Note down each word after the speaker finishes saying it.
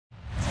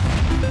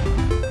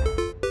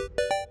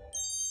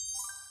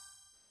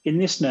In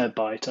this nerd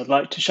bite, I'd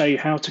like to show you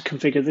how to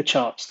configure the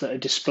charts that are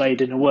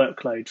displayed in a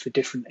workload for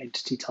different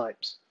entity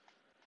types.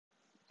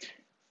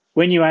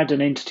 When you add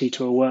an entity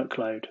to a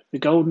workload, the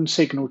golden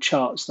signal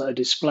charts that are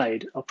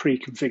displayed are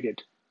pre-configured.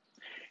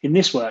 In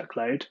this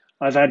workload,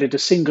 I've added a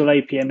single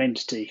APM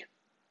entity.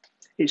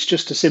 It's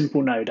just a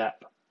simple node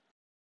app.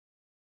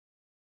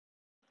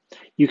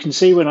 You can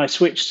see when I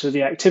switch to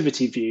the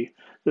activity view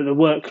that the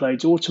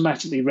workload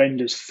automatically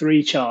renders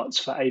 3 charts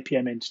for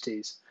APM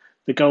entities: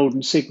 the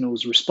golden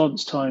signals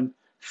response time,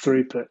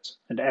 throughput,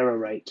 and error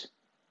rate.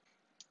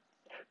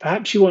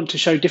 Perhaps you want to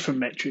show different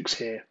metrics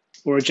here,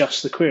 or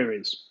adjust the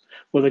queries.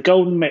 Well, the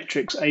golden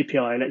metrics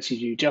API lets you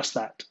do just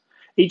that.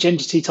 Each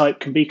entity type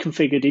can be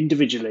configured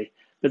individually,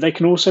 but they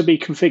can also be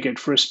configured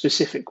for a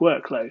specific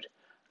workload,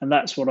 and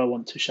that's what I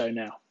want to show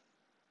now.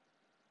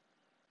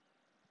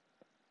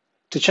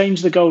 To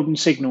change the golden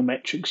signal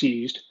metrics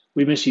used,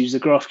 we must use the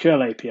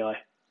GraphQL API.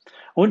 I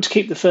want to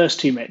keep the first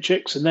 2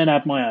 metrics and then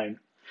add my own.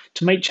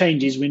 To make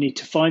changes, we need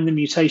to find the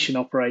mutation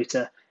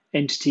operator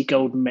entity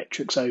golden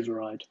metrics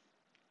override.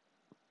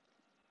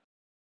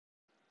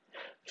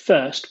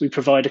 First, we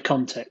provide a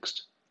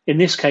context. In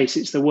this case,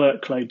 it's the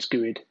workloads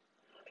GUID.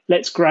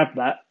 Let's grab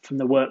that from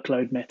the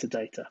workload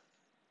metadata.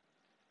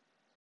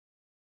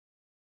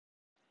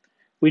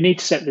 We need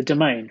to set the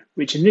domain,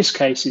 which in this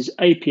case is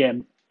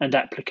APM and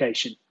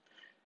application.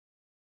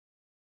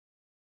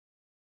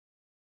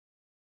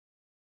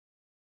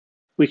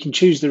 We can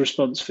choose the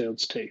response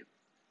fields too.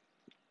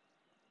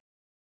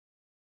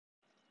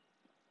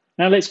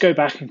 Now let's go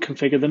back and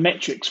configure the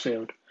metrics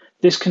field.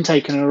 This can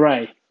take an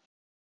array.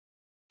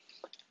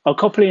 I'll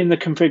copy in the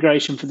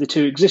configuration for the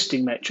 2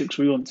 existing metrics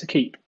we want to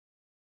keep.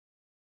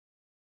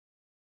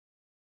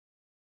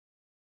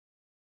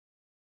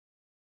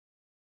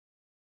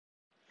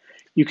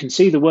 You can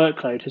see the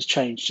workload has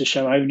changed to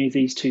show only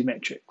these 2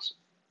 metrics.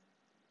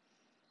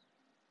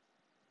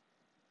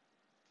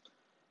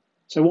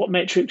 So what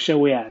metrics shall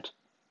we add?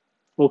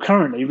 Well,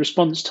 currently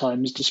response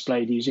time is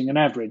displayed using an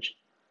average.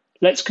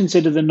 Let's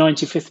consider the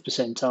 95th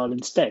percentile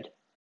instead.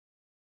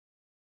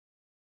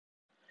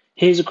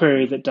 Here's a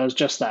query that does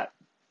just that.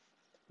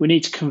 We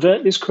need to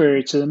convert this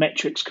query to the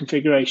metrics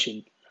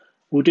configuration.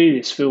 We'll do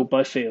this field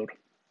by field.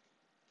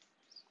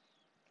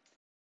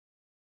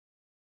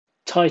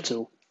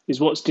 Title is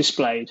what's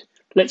displayed.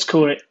 Let's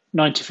call it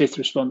 95th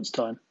response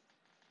time.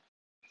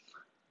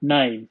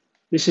 Name.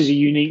 This is a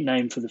unique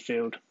name for the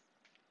field.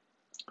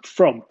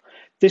 From.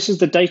 This is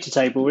the data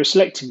table we're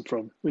selecting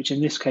from, which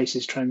in this case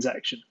is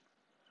transaction.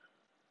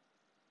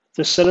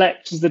 The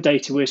select is the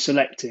data we're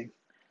selecting,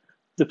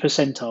 the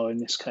percentile in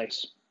this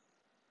case.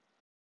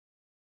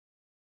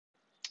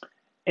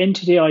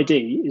 Entity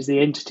ID is the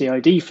entity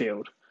ID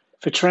field.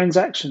 For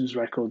transactions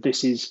record,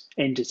 this is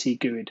entity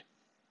GUID.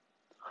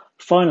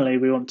 Finally,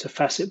 we want to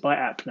facet by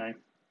app name.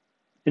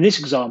 In this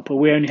example,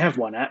 we only have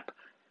 1 app,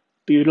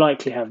 but you'd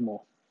likely have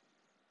more.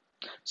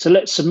 So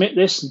let's submit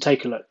this and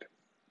take a look.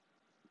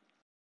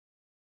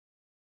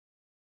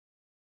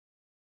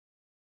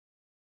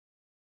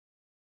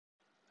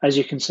 As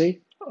you can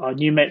see, our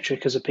new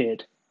metric has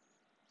appeared.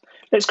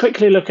 Let's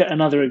quickly look at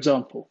another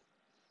example.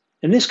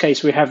 In this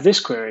case, we have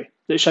this query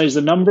that shows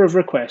the number of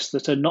requests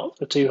that are not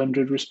the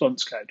 200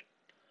 response code.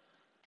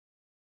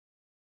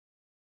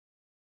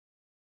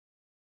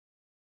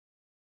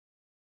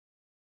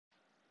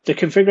 The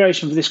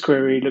configuration for this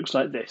query looks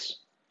like this.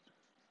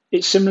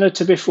 It's similar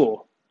to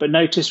before, but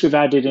notice we've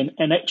added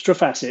an extra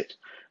facet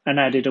and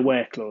added a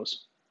where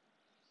clause.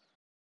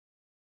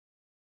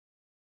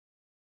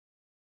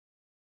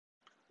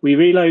 We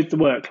reload the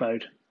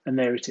workload, and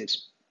there it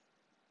is.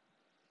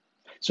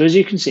 So as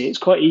you can see, it's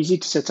quite easy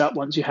to set up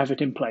once you have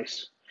it in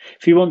place.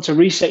 If you want to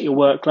reset your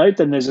workload,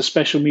 then there's a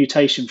special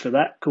mutation for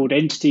that called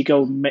entity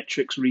golden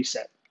metrics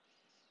reset.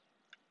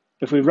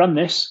 If we run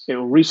this, it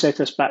will reset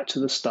us back to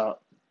the start.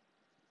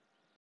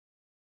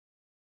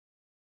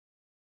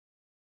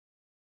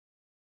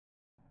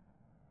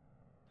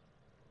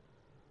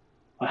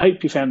 I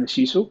hope you found this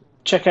useful.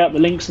 Check out the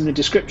links in the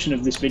description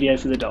of this video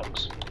for the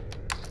docs.